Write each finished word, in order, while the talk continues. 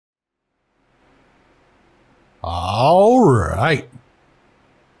All right.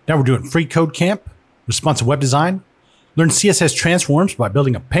 Now we're doing FreeCodeCamp, responsive web design. Learn CSS transforms by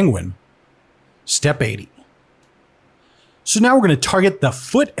building a penguin. Step 80. So now we're going to target the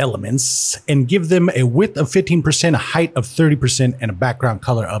foot elements and give them a width of 15%, a height of 30%, and a background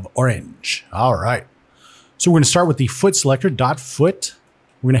color of orange. All right. So we're going to start with the foot selector, dot foot.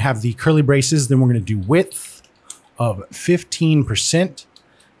 We're going to have the curly braces. Then we're going to do width of 15%.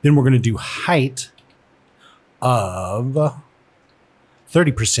 Then we're going to do height of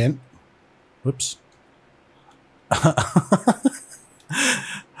 30%. Whoops. I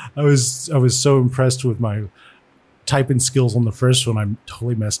was so impressed with my typing skills on the first one. I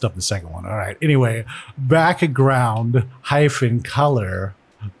totally messed up the second one. All right. Anyway, background hyphen color.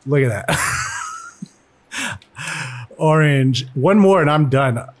 Look at that. Orange. One more and I'm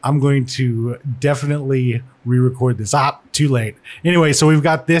done. I'm going to definitely re-record this. Too late. Anyway, so we've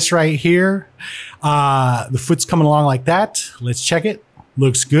got this right here. The foot's coming along like that. Let's check it.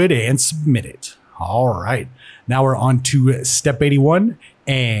 Looks good and submit it. All right. Now we're on to step 81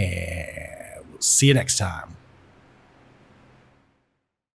 and we'll see you next time.